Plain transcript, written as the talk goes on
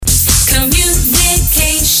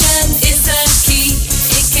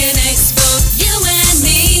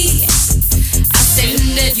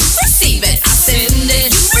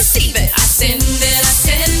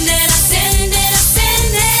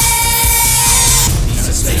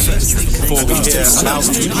before we hear how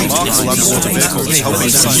remarkable underwater vehicles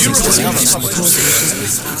help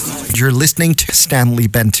us. You're listening to Stanley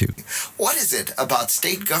Bentu. What is it about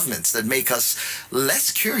state governments that make us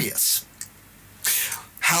less curious?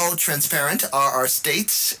 How transparent are our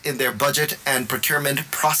states in their budget and procurement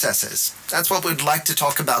processes? That's what we'd like to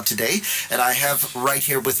talk about today. And I have right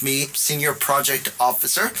here with me Senior Project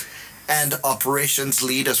Officer and Operations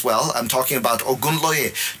Lead as well. I'm talking about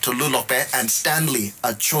Ogunloye Tolulope and Stanley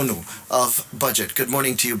Achonu of Budget. Good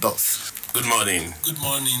morning to you both. Good morning. Good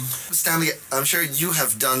morning. Stanley, I'm sure you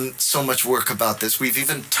have done so much work about this. We've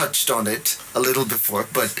even touched on it a little before,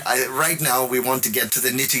 but right now we want to get to the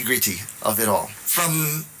nitty-gritty of it all.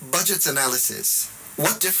 From budgets analysis,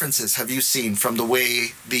 what differences have you seen from the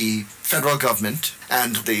way the federal government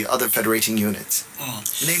and the other federating units,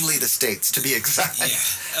 namely the states, to be exact? Yeah.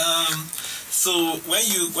 So when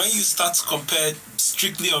you start to compare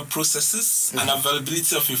strictly on processes and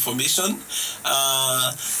availability of information,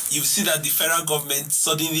 you see that the federal government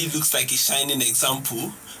suddenly looks like a shining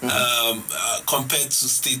example compared to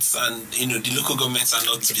states, and the local governments are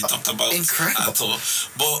not to be talked about at all.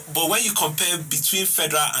 But when you compare between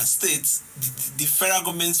federal and states, the federal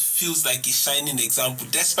government feels like a shining example,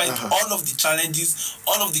 despite all of the challenges,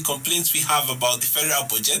 all of the complaints we have about the federal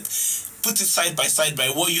budget. Put it side by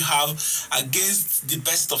what you have against the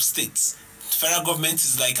best of states. Federal government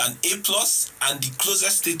is like an A+, and the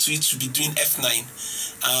closest state to it should be doing F9.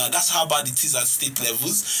 That's how bad it is at state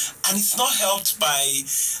levels, and it's not helped by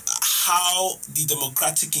how the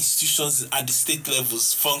democratic institutions at the state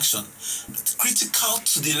levels function. Critical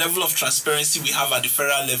to the level of transparency we have at the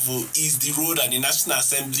federal level is the role that the National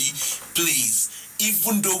Assembly plays.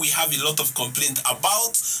 Even though we have a lot of complaints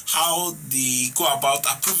about how they go about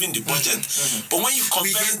approving the budget, but when you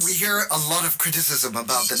compare... We hear a lot of criticism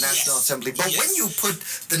about the National Assembly, but when you put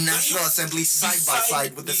the National Assembly side by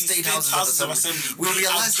side with the State Houses of Assembly, we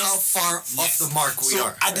realize how far off the mark we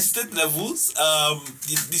are. At the state levels,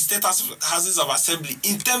 the State Houses of Assembly,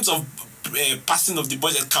 in terms of passing of the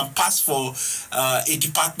budget, can pass for a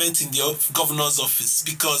department in the governor's office,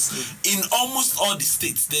 because in almost all the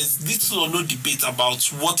states there's little or no debate about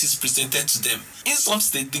what is presented to them. In some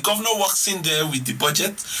states, the governor walks in there with the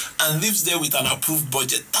budget and leaves there with an approved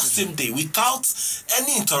budget that same day, without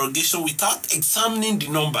any interrogation, without examining the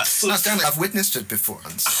numbers. So now, Stanley, I've witnessed it before,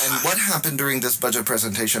 and what happened during this budget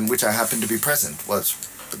presentation, which I happened to be present, was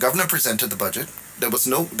the governor presented the budget. There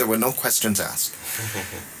were no questions asked.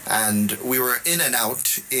 And we were in and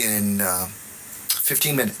out in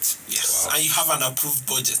 15 minutes. Yes, wow. And you have an approved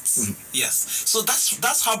budget. Yes. So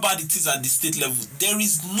that's how bad it is at the state level. There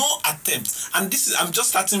is no attempt, and I'm just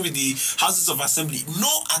starting with the Houses of Assembly.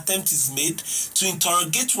 No attempt is made to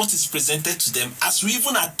interrogate what is presented to them, as we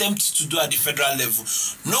even attempt to do at the federal level.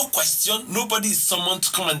 No question. Nobody is summoned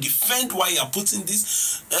to come and defend why you are putting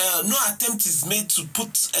this. No attempt is made to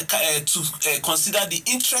consider the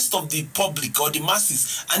interest of the public or the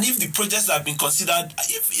masses, and if the projects have been considered,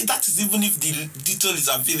 if the detail is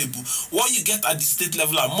available. What you get at the state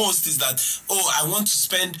level at most is that, I want to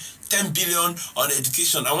spend 10 billion on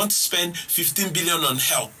education, I want to spend 15 billion on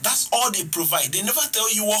health. That's all they provide. They never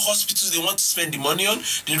tell you what hospitals they want to spend the money on.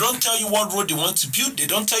 They don't tell you what road they want to build. They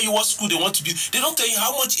don't tell you what school they want to build. They don't tell you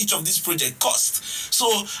how much each of these projects cost. So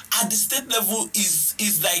at the state level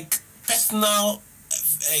is like personal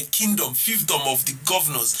fiefdom of the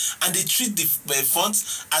governors, and they treat the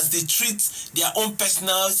funds as they treat their own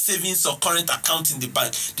personal savings or current account in the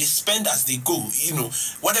bank. They spend as they go,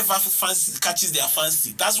 whatever fancy catches their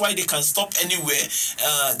fancy. That's why they can stop anywhere.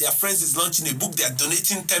 Their friends is launching a book, they are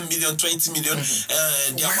donating 10 million, 20 million.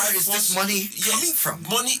 Where is this money coming from?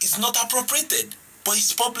 Money is not appropriated, but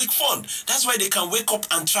it's public fund. That's why they can wake up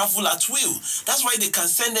and travel at will. That's why they can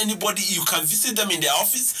send anybody. You can visit them in their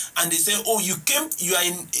office and they say, you are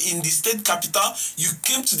in the state capital. You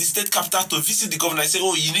came to the state capital to visit the governor. I say,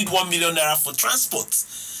 you need 1 million naira for transport.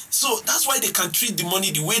 So that's why they can treat the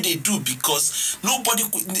money the way they do, because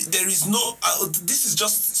there is no, this is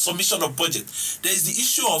just submission of budget. There is the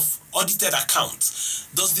issue of audited accounts.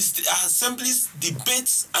 Does the assemblies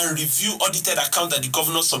debate and review audited accounts that the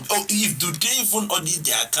governor submit? Do they even audit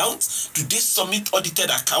their accounts? Do they submit audited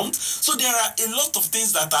accounts? So there are a lot of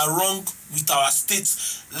things that are wrong with our state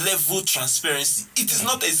level transparency. It is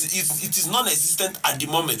non-existent at the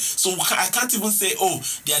moment. So I can't even say,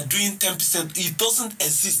 they are doing 10%. It doesn't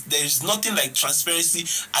exist. There is nothing like transparency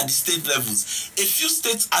at the state levels. A few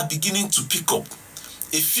states are beginning to pick up.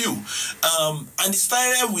 A few. And it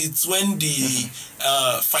started with when the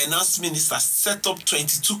finance minister set up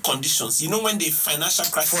 22 conditions. You know, when the financial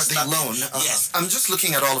crisis for the started, loan. Yes. I'm just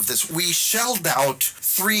looking at all of this. We shelled out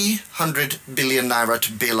 300 billion naira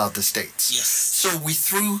to bail out the states. Yes. So we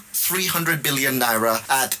threw 300 billion naira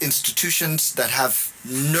at institutions that have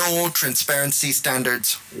no transparency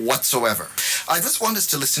standards whatsoever. I just want us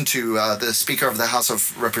to listen to the Speaker of the House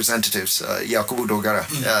of Representatives, Yakubu Dogara,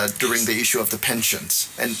 during the issue of the pensions.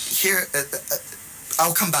 And here,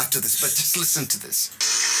 I'll come back to this, but just listen to this.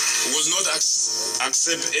 We will not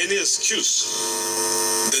accept any excuse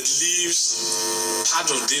that leaves part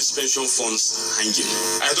of these pension funds hanging.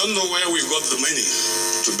 I don't know where we got the money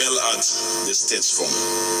to bail out the states from.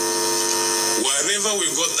 Wherever we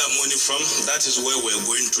got that money from, that is where we're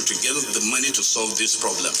going to get the money to solve these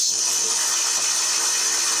problems.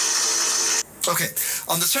 Okay,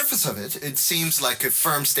 on the surface of it, it seems like a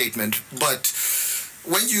firm statement, but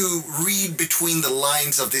when you read between the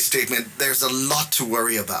lines of this statement, there's a lot to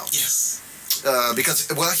worry about. Yes. Because,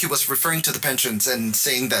 well, he was referring to the pensions and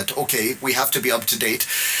saying that, okay, we have to be up to date.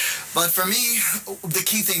 But for me, the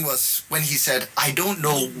key thing was when he said, I don't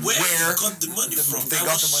know where they got the money from. They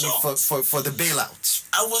got the money for the bailouts.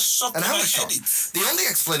 I was shocked And when I I was heard shocked. it. The only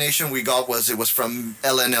explanation we got was it was from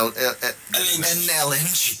NLNG.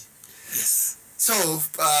 Yes. So,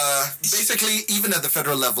 basically, even at the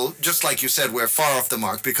federal level, just like you said, we're far off the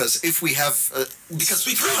mark because if we have, because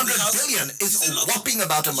Speaker of the 300 House billion is is a a lot. whopping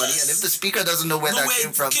amount of money, Yes. and if the speaker doesn't know where that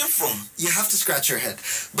came from, you have to scratch your head.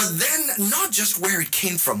 But then, not just where it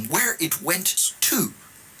came from, where it went to.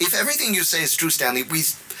 If everything you say is true, Stanley, we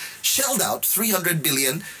shelled out 300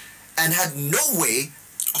 billion and had no way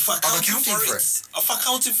of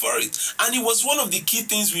accounting for it. And it was one of the key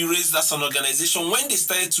things we raised as an organization when they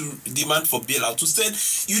started to demand for bailout. We said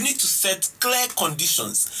you need to set clear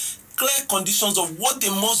conditions of what they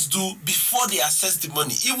must do before they access the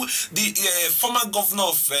money. The former governor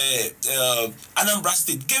of Anambra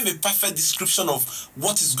State gave a perfect description of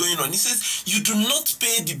what is going on. He says, you do not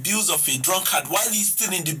pay the bills of a drunkard while he's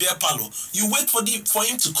still in the beer parlor. You wait for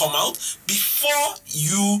him to come out before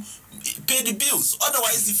you pay the bills.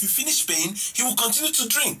 Otherwise, if you finish paying, he will continue to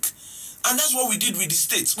drink. And that's what we did with the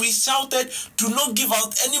states. We shouted, do not give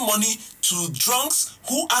out any money to drunks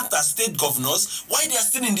who act as state governors while they are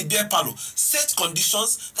still in the beer parlor. Set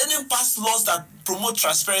conditions, let them pass laws that promote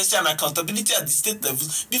transparency and accountability at the state level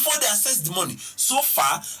before they access the money. So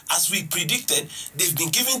far, as we predicted, they've been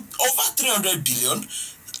given over 300 billion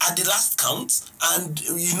at the last count, and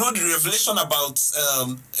you know the revelation about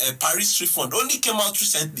Paris refund only came out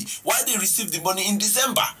recently, while they received the money in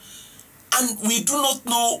December. And we do not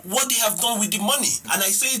know what they have done with the money. And I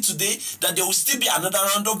say today that there will still be another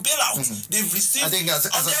round of bailouts. They've received. I think as a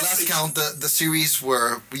last count, the series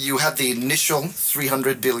were you had the initial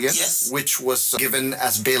 300 billion, yes, which was given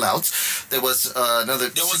as bailouts. There was another.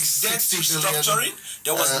 There was debt 60 billion, restructuring.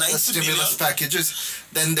 There was 90 stimulus billion packages.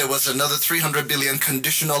 Then there was another 300 billion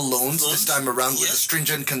conditional loans. This time around with the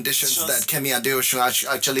stringent conditions that Kemi Adeosun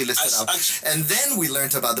actually listed out. And then we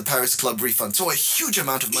learned about the Paris Club refund. So a huge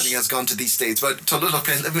amount of money has gone to these states. But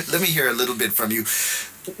Tolulope, let me hear a little bit from you.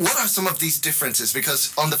 What are some of these differences?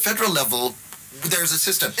 Because on the federal level, there's a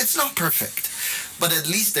system. It's not perfect, but at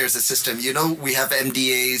least there's a system. You know, we have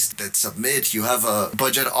MDAs that submit. You have a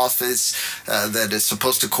budget office that is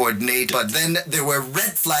supposed to coordinate. But then there were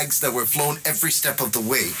red flags that were flown every step of the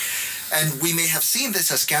way. And we may have seen this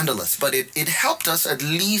as scandalous, but it helped us at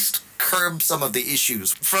least curb some of the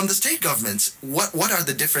issues. From the state governments, what are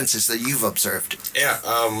the differences that you've observed? Yeah,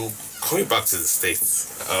 coming back to the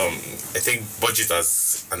states, I think budget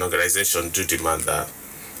as an organization do demand that,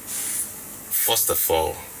 first of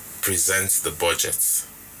all, present the budget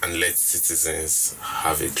and let citizens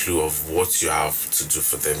have a clue of what you have to do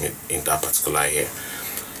for them in that particular year.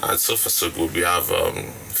 And so far so good. We have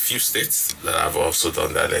few states that have also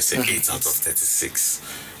done that. Let's say 8 out of 36.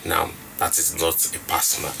 Now, that is not a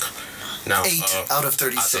pass mark. Now, 8 out of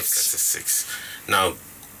 36. Out of 36. Now,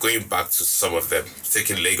 going back to some of them,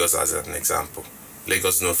 taking Lagos as an example.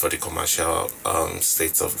 Lagos known for the commercial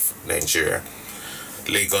state of Nigeria.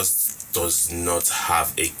 Lagos does not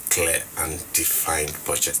have a clear and defined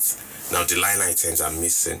budget. Now, the line items are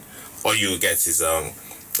missing. All you get is an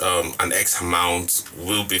X amount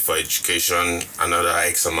will be for education, another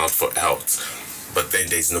X amount for health. But then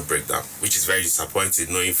there is no breakdown, which is very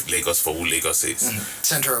disappointing, knowing Lagos for who Lagos is.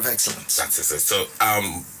 Center of excellence. That's it. So,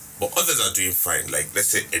 but others are doing fine. Like, let's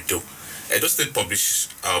say Edo. Edo State publishes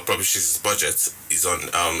its budget is on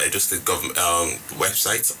Edo State government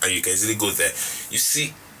website, and you can easily go there. You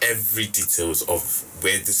see every details of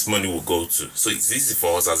where this money will go to. So it's easy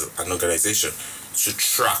for us as an organization to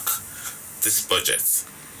track this budget.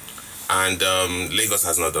 And Lagos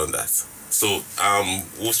has not done that. So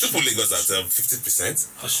we'll still put Lagos at 50%.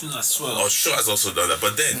 Osun as well. Osun has also done that.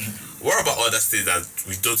 But then, what about other states that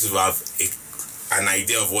we don't even have an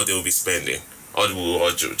idea of what they will be spending? All we will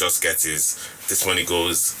just get is this money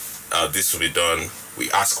goes, this will be done. We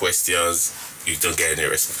ask questions, you don't get any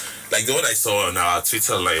response. Like the one I saw on our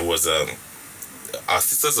Twitter line was our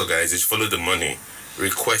sisters organization, Follow the Money,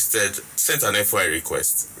 sent an FOI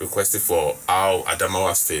requested for how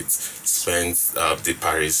Adamawa State spent the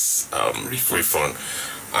Paris refund.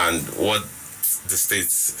 And what the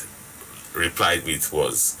state replied with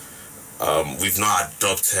was, we've not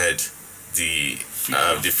adopted the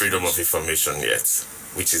freedom of information yet,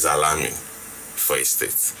 which is alarming for a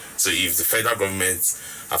state. So if the federal government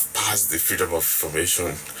have passed the freedom of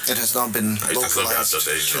information, it has not been localized.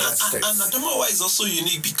 And Adamawa is also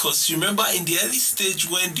unique because you remember in the early stage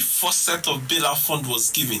when the first set of bailout fund was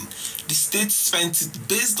given, the state spent it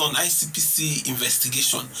based on ICPC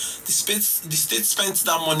investigation. The state spent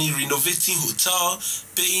that money renovating hotel,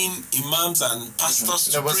 paying imams and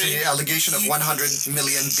pastors There to was pray. the allegation of 100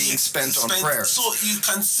 million being spent on prayer. So you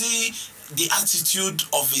can see the attitude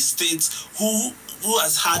of a state who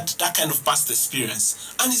has had that kind of past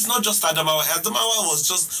experience. And it's not just Adamawa. Adamawa was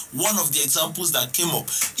just one of the examples that came up.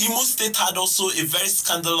 Imo State had also a very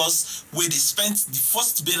scandalous way they spent the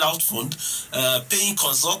first bailout fund, paying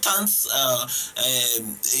consultants,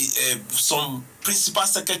 some principal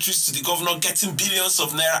secretaries to the governor, getting billions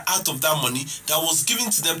of naira out of that money that was given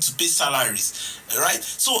to them to pay salaries, right?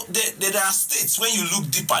 So there are states, when you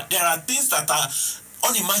look deeper, there are things that are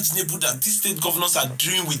unimaginable that these state governors are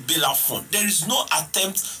doing with bailout fund. There is no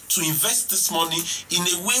attempt to invest this money in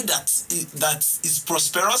a way that is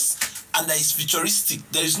prosperous and that is futuristic.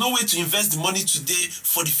 There is no way to invest the money today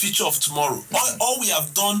for the future of tomorrow. All we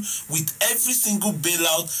have done with every single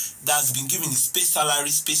bailout that has been given is pay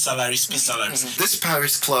salaries, pay salaries, pay salaries. This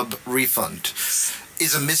Paris Club refund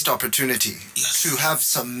is a missed opportunity to have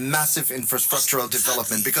some massive infrastructural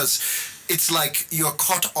development, because it's like you're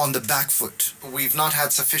caught on the back foot. We've not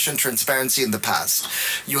had sufficient transparency in the past.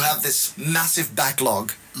 You have this massive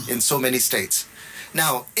backlog in so many states.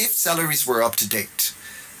 Now, if salaries were up to date,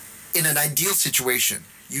 in an ideal situation,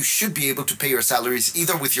 you should be able to pay your salaries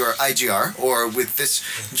either with your IGR or with this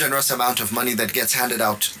generous amount of money that gets handed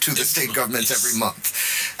out to the state governments every month.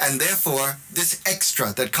 And therefore, this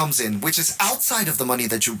extra that comes in, which is outside of the money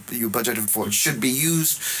that you budgeted for, should be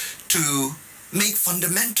used to make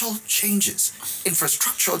fundamental changes,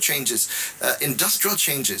 infrastructural changes, industrial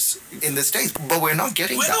changes in the states. But we're not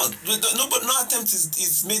getting that. But no attempt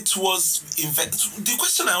is made towards invest. The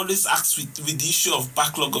question I always ask with the issue of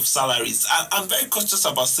backlog of salaries, I'm very conscious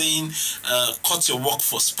about saying cut your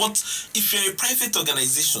workforce. But if you're a private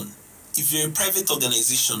organization,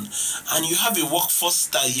 and you have a workforce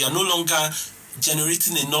that you're no longer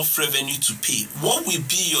generating enough revenue to pay, what will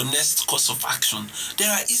be your next course of action? There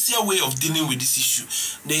are easier way of dealing with this issue.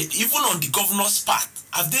 Even on the governor's part,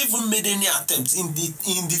 have they even made any attempts in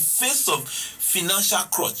the face of financial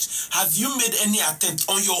crunch? Have you made any attempt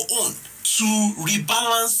on your own to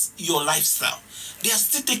rebalance your lifestyle? They are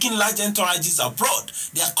still taking large entourages abroad.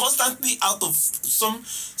 They are constantly out of some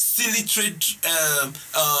silly trade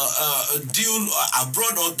deal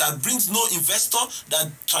abroad, or that brings no investor,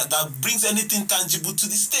 that brings anything tangible to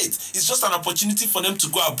the state. It's just an opportunity for them to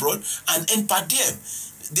go abroad and earn per diem.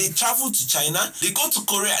 They travel to China, they go to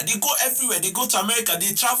Korea, they go everywhere, they go to America,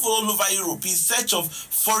 they travel all over Europe in search of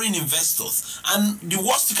foreign investors. And the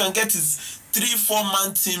worst you can get is 3-4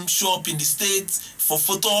 man team show up in the States for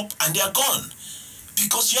photo op and they are gone.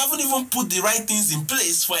 Because you haven't even put the right things in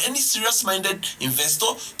place for any serious-minded investor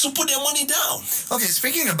to put their money down. Okay,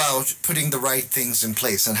 speaking about putting the right things in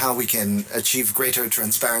place and how we can achieve greater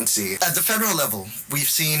transparency, at the federal level, we've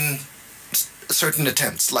seen certain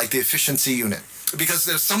attempts, like the efficiency unit. Because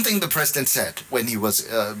there's something the president said when he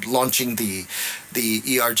was launching the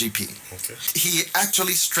ERGP. Okay. He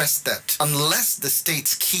actually stressed that unless the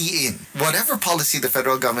states key in, whatever policy the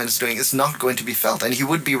federal government is doing is not going to be felt. And he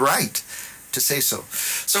would be right to say so.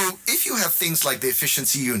 So if you have things like the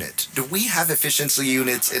efficiency unit, do we have efficiency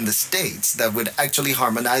units in the states that would actually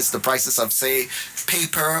harmonize the prices of, say,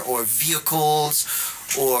 paper or vehicles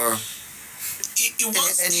or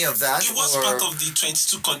any of that? It was part of the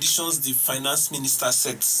 22 conditions the finance minister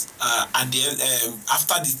set at the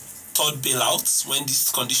after the third bailouts when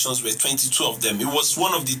these conditions were 22 of them. It was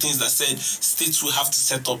one of the things that said states will have to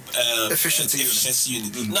set up efficiency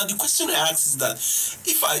unit. Now the question I ask is that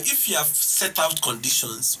if you have set out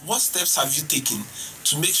conditions, what steps have you taken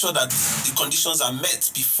to make sure that the conditions are met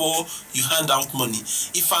before you hand out money?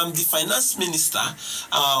 If I'm the finance minister,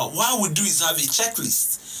 what I would do is have a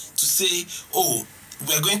checklist to say, oh,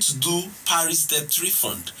 we're going to do Paris debt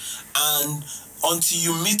refund, and until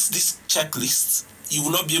you meet this checklist, you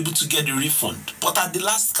will not be able to get the refund. But at the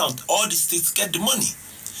last count, all the states get the money.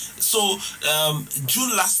 So June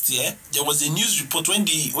last year, there was a news report when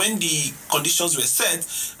the conditions were set.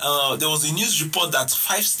 There was a news report that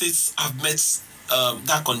 5 states have met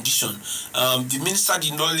that condition. The minister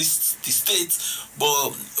did not list the states,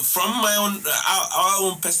 but from my own our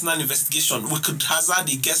own personal investigation, we could hazard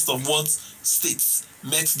a guess of what states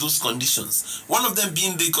met those conditions. One of them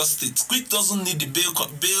being Lagos State. Quick doesn't need the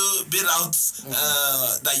bailouts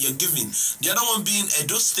that you're giving. The other one being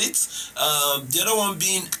Edo State. The other one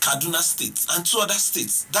being Kaduna State, and 2 other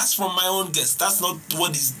states. That's from my own guess. That's not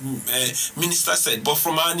what the minister said. But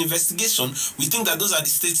from our investigation, we think that those are the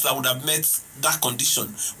states that would have met that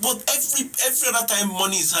condition. But every other time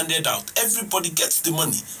money is handed out, everybody gets the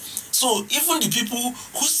money. So even the people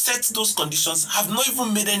who set those conditions have not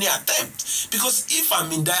even made any attempt. Because if I'm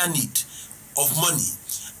in dire need of money,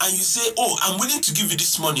 and you say, oh, I'm willing to give you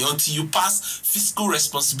this money until you pass fiscal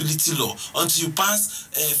responsibility law, until you pass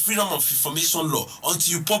freedom of information law,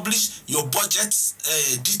 until you publish your budget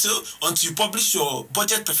detail, until you publish your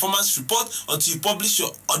budget performance report, until you publish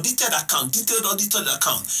your detailed audited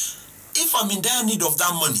account. If I'm in dire need of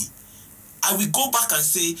that money, I will go back and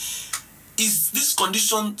say, is this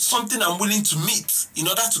condition something I'm willing to meet in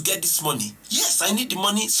order to get this money? Yes, I need the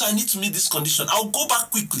money, so I need to meet this condition. I'll go back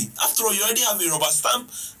quickly. After all, you already have a rubber stamp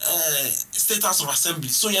State House of Assembly.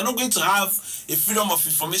 So you're not going to have a freedom of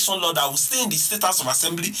information law that will stay in the State House of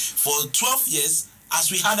Assembly for 12 years as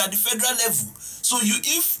we had at the federal level. So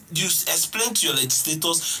if you explain to your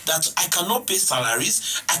legislators that I cannot pay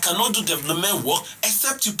salaries, I cannot do development work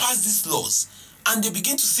except you pass these laws, and they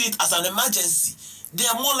begin to see it as an emergency, they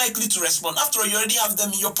are more likely to respond. After all, you already have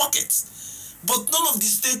them in your pocket. But none of the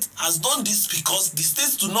state has done this because the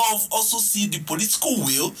states do not also see the political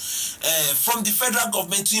will from the federal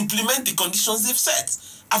government to implement the conditions they've set.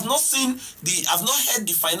 I've not heard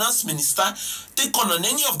the finance minister take on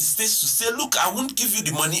any of the states to say, look, I won't give you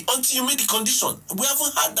the money until you meet the condition. We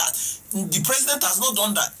haven't had that. The president has not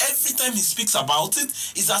done that. Every time he speaks about it,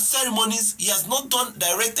 it's at ceremonies. He has not done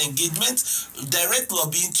direct engagement, direct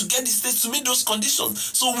lobbying to get the states to meet those conditions.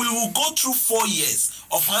 So we will go through 4 years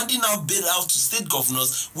of handing out bailout to state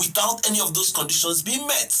governors without any of those conditions being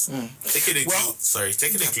met. Taking a clue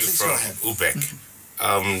from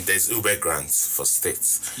UBEC. There's UBEC grants for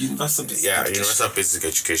states. Universal Basic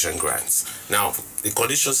Education grants. Now, the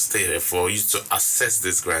condition stated for you to access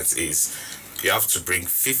this grant is you have to bring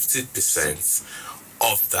 50%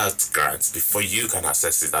 of that grant before you can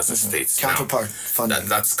access it as a state. Counterpart funding.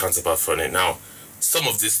 That's counterpart funding. Now, some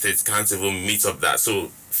of these states can't even meet up that. So,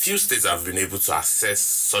 few states have been able to access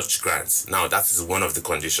such grants. Now, that is one of the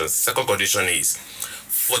conditions. Second condition is,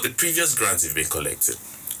 for the previous grants you've been collecting,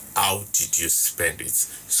 how did you spend it?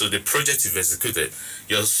 So the project you've executed,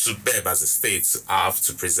 your SUBEB as a state have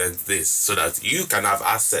to present this so that you can have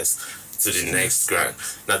access to the next grant.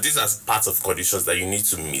 Now these are part of conditions that you need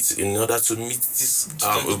to meet in order to meet this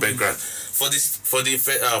UBEC grant. For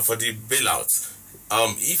the bailout,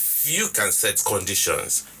 if you can set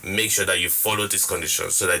conditions, make sure that you follow these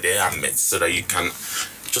conditions so that they are met, so that you can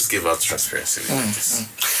just give out transparency.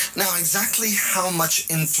 Now, exactly how much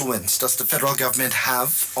influence does the federal government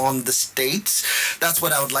have on the states? That's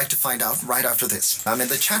what I would like to find out right after this. I'm in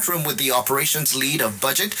the chat room with the operations lead of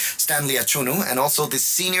budget, Stanley Achonu, and also the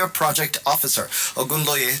senior project officer,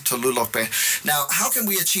 Ogunloye Tolulope. Now, how can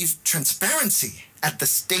we achieve transparency at the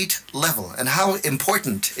state level, and how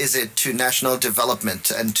important is it to national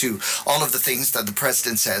development and to all of the things that the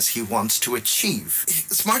president says he wants to achieve?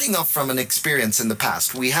 Smarting up from an experience in the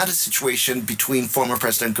past, we had a situation between former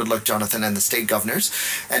President Goodluck Jonathan and the state governors,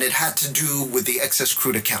 and it had to do with the excess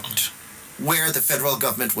crude account, where the federal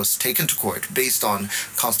government was taken to court based on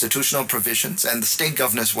constitutional provisions, and the state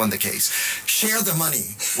governors won the case. Share the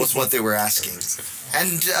money was what they were asking,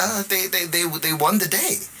 and they won the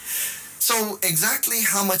day. So exactly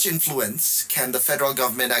how much influence can the federal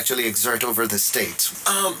government actually exert over the states?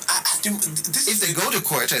 If they go to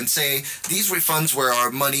court and say, these refunds were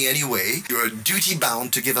our money anyway, you're duty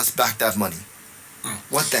bound to give us back that money.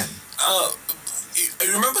 What then?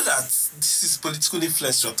 Remember that this is political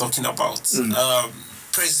influence you're talking about.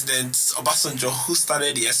 President Obasanjo, who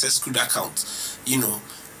started the SS crude account,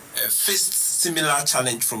 faced similar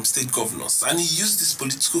challenge from state governors, and he used his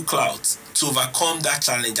political clout to overcome that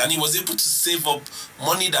challenge, and he was able to save up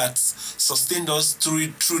money that sustained us through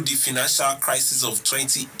the financial crisis of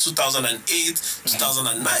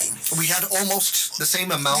 2008-2009. We had almost the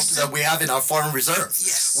same amount that we have in our foreign reserve.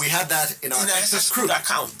 Yes. We had that in our excess crude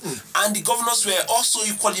account. And the governors were also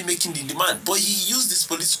equally making the demand, but he used his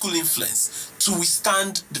political influence to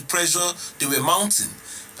withstand the pressure they were mounting.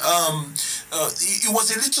 It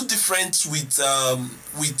was a little different with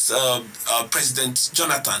President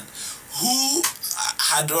Jonathan, who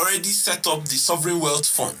had already set up the Sovereign Wealth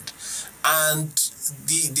Fund, and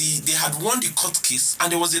they had won the court case,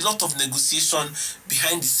 and there was a lot of negotiation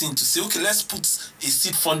behind the scene to say, okay, let's put a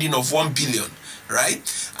seed funding of 1 billion, right?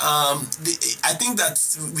 I think that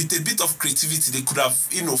with a bit of creativity, they could have,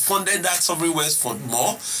 funded that Sovereign Wealth Fund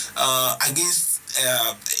more against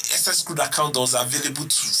excess crude account that was available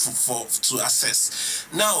to access.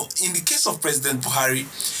 Now, in the case of President Buhari,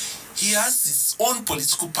 he has his own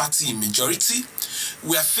political party in majority.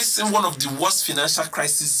 We are facing one of the worst financial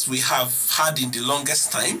crises we have had in the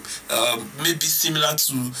longest time, maybe similar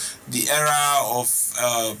to the era of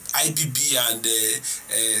IBB and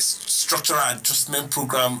structural adjustment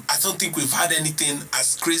program. I don't think we've had anything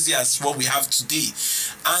as crazy as what we have today.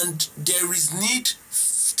 And there is need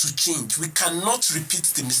to change. We cannot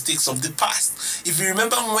repeat the mistakes of the past. If you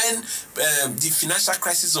remember when the financial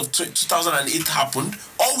crisis of 2008 happened,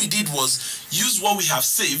 all we did was use what we have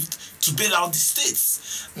saved to bail out the states.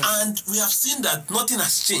 And we have seen that nothing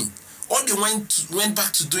has changed. All they went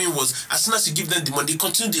back to doing was, as soon as you give them the money, they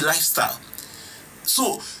continue the lifestyle.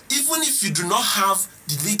 So even if you do not have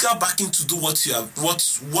the legal backing to do what you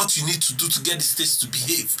need to do to get the states to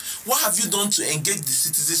behave, what have you done to engage the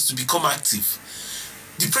citizens to become active?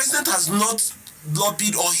 The president has not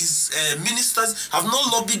lobbied, or his ministers have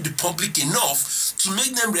not lobbied the public enough to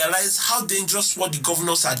make them realize how dangerous what the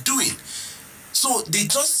governors are doing. So they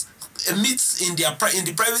just meet in the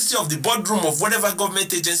privacy of the boardroom of whatever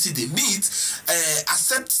government agency they meet,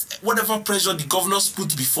 accept whatever pressure the governors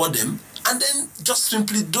put before them, and then just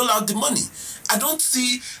simply dole out the money. I don't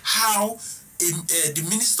see how the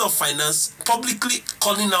Minister of Finance publicly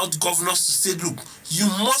calling out governors to say, look, you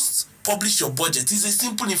must publish your budget. It's a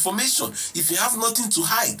simple information. If you have nothing to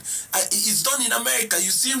hide, it's done in America. You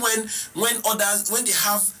see when they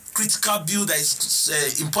have critical bill that is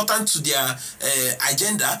important to their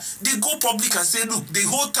agenda, they go public and say, look, they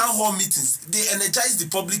hold town hall meetings, they energize the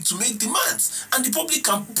public to make demands, and the public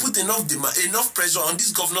can put enough pressure on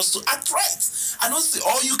these governors to act right. I don't see,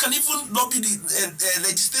 or you can even lobby the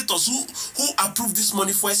legislators who approve this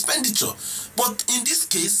money for expenditure. But in this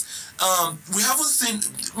case, we haven't seen,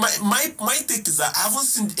 my take is that I haven't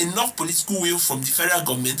seen enough political will from the federal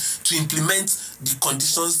government to implement the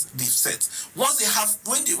conditions they've set. Once they have,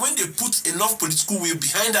 when they put enough political will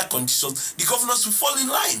behind that conditions, the governors will fall in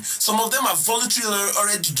line. Some of them are voluntarily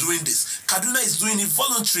already doing this. Kaduna is doing it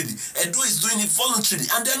voluntarily. Edo is doing it voluntarily,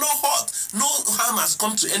 and they're not hurt. No harm has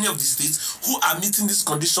come to any of the states who are meeting these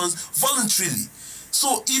conditions voluntarily.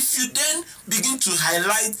 So if you then begin to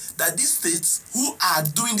highlight that these states who are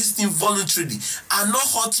doing this thing voluntarily are not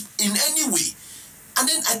hurt in any way, and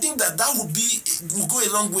then I think that will go a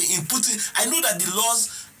long way in putting. I know that the laws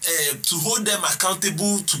to hold them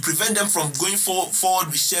accountable, to prevent them from going forward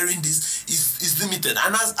with sharing this is limited.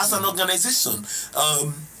 And as an organization,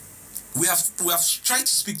 we have tried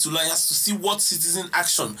to speak to lawyers to see what citizen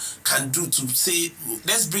action can do to say,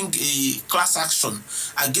 let's bring a class action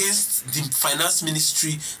against the finance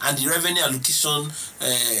ministry and the revenue allocation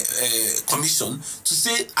commission to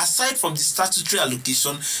say, aside from the statutory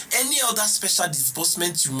allocation, any other special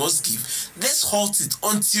disbursement you must give, let's halt it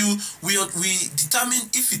until we determine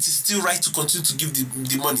if it is still right to continue to give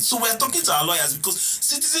the money. So we are talking to our lawyers because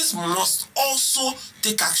citizens must also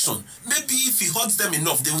take action. Maybe if it hurts them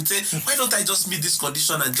enough, they would say, why don't I just meet this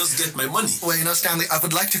condition and just get my money? Well, Stanley, I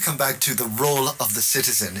would like to come back to the role of the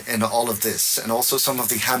citizen in all of this, and also some of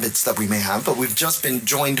the habits that we may have. But we've just been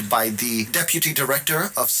joined by the Deputy Director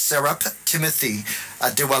of SERAP, Timothy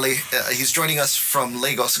Adewale. He's joining us from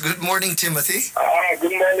Lagos. Good morning, Timothy.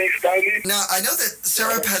 Good morning, Stanley. Now, I know that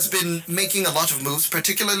SERAP has been making a lot of moves,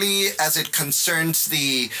 particularly as it concerns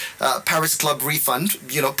the Paris Club refund,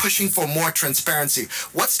 pushing for more transparency.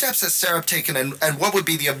 What steps has SERAP taken, and what would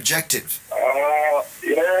be the objective?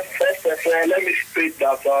 First of all, let me state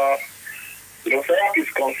that SERAP is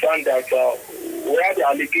concerned that where the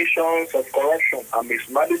allegations of corruption and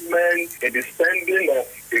mismanagement in the spending of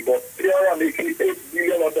about 388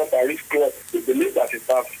 billion under Paris Club, we believe that it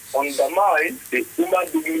has undermined the human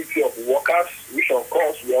dignity of workers, which of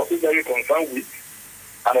course we are also very concerned with,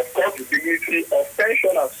 and of course the dignity of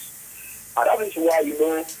pensioners.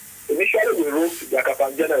 to the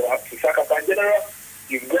Accountant General. To the Accountant General,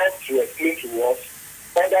 you've got to explain to us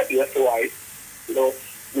under the SOI, the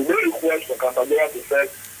main request for Accountant General to say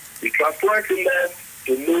the transparency left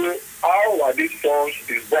to know how are these funds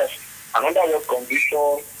disbursed and under what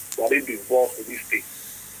conditions were they disbursed to this state.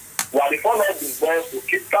 While the funds are disbursed to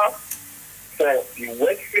cater for the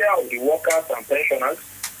welfare of the workers and pensioners,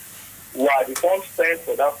 while the funds spent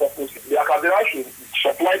for that purpose, the Academy should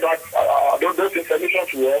supply those information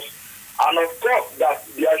to us, and of course that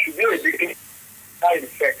there should be a declared side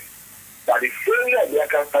effect that the failure of the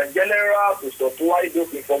Accountant General to supply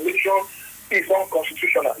those information is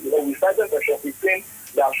unconstitutional. We cited Section 15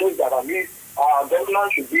 that shows that our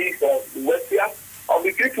governance should be for the welfare of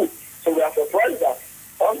the people. So we are surprised that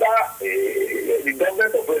under the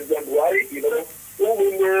government of President Buhari, who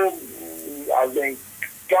we know has been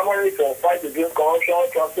clamoring for fight against corruption,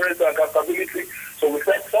 transparency, and accountability. So we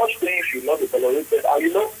said such things should not be tolerated. And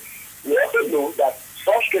we also know that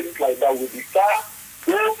such cases like that will deter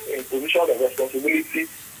those in position of responsibility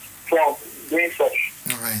from doing such.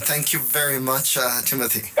 All right. Thank you very much,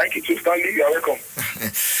 Timothy. Thank you, Stanley. You're welcome.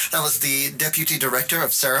 That was the Deputy Director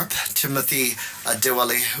of SERAP, Timothy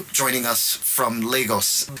Adewale, joining us from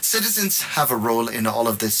Lagos. Citizens have a role in all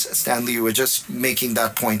of this. Stanley, you were just making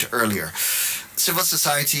that point earlier. Civil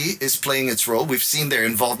society is playing its role. We've seen their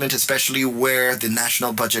involvement, especially where the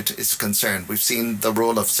national budget is concerned. We've seen the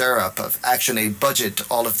role of SERAP, of ActionAid budget,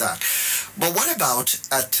 all of that. But what about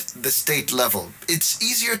at the state level? It's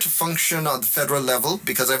easier to function on the federal level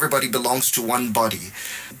because everybody belongs to one body.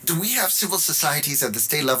 Do we have civil societies at the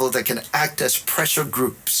state level that can act as pressure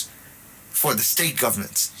groups for the state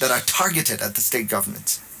governments, that are targeted at the state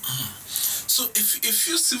governments? So if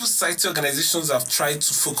few civil society organizations have tried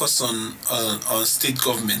to focus on state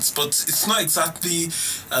governments, but it's not exactly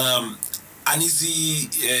an easy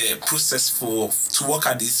process to work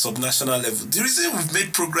at the subnational level. The reason we've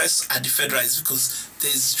made progress at the federal is because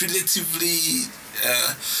there's relatively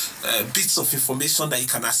bits of information that you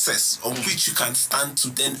can access on which you can stand to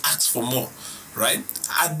then ask for more. Right?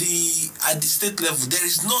 At the state level, there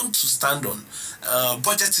is none to stand on.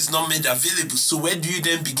 Budget is not made available. So where do you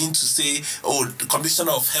then begin to say, the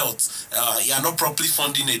Commissioner of Health, you are not properly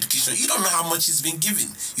funding education? You don't know how much he's been given.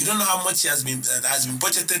 You don't know how much has been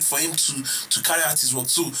budgeted for him to carry out his work.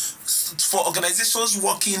 So for organizations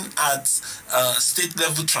working at state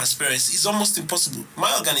level transparency, it's almost impossible.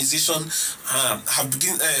 My organization have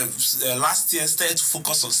begun last year started to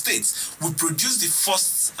focus on states. We produced the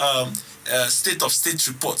first state of state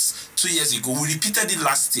reports 2 years ago. We repeated it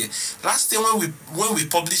last year. Last year when we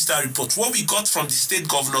published that report, what we got from the state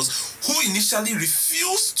governors who initially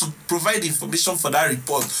refused to provide information for that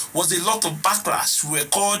report was a lot of backlash. We were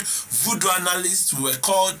called voodoo analysts. We were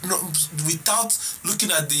called, without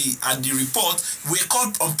looking at the report, we were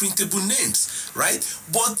called unprintable names, right?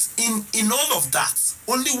 But in all of that,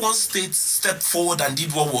 only one state stepped forward and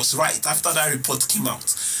did what was right after that report came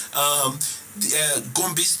out.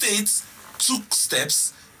 Gombe State took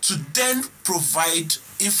steps to then provide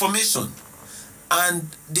information, and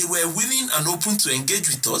they were willing and open to engage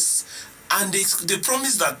with us, and they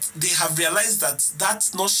promised that they have realized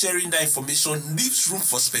that not sharing that information leaves room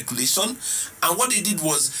for speculation, and what they did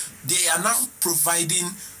was they are now providing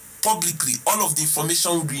publicly all of the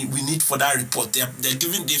information we need for that report.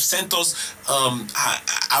 They've sent us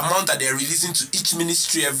amount that they're releasing to each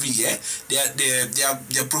ministry every year.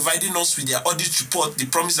 They're providing us with their audit report. They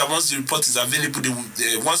promise that once the report is available,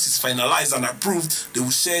 once it's finalized and approved, they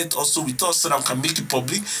will share it also with us so that we can make it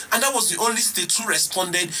public. And that was the only state who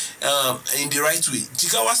responded in the right way.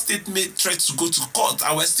 Jigawa State made threats to go to court,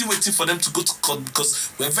 and we're still waiting for them to go to court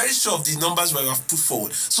because we're very sure of the numbers we have put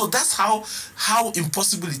forward. So that's how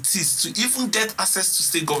impossible it is to even get access to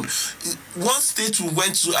state government. One state we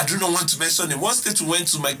went to, I do not want to mention it, one state we went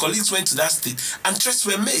to, my colleagues went to that state, and threats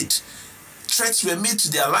were made. Threats were made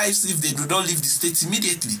to their lives if they do not leave the state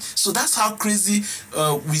immediately. So that's how crazy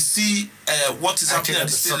we see what is happening at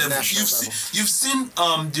the state level. You've seen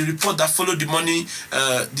the report that followed the money,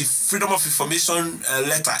 the Freedom of Information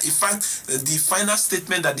letter. In fact, the final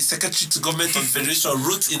statement that the Secretary to Government of the Federation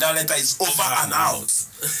wrote in that letter is over and out.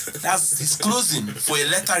 That's his closing for a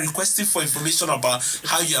letter requesting for information about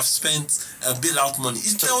how you have spent bailout money.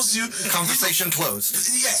 It tells you conversation closed.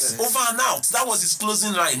 Yes, over and out. That was his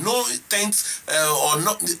closing line. No thanks or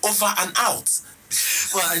not, over and out.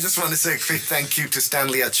 Well, I just want to say a quick thank you to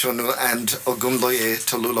Stanley Achonu and Ogunloye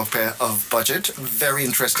Tolulope of Budget. Very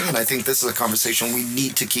interesting, and I think this is a conversation we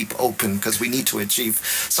need to keep open because we need to achieve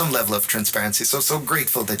some level of transparency. So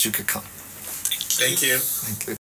grateful that you could come. Thank you. Thank you.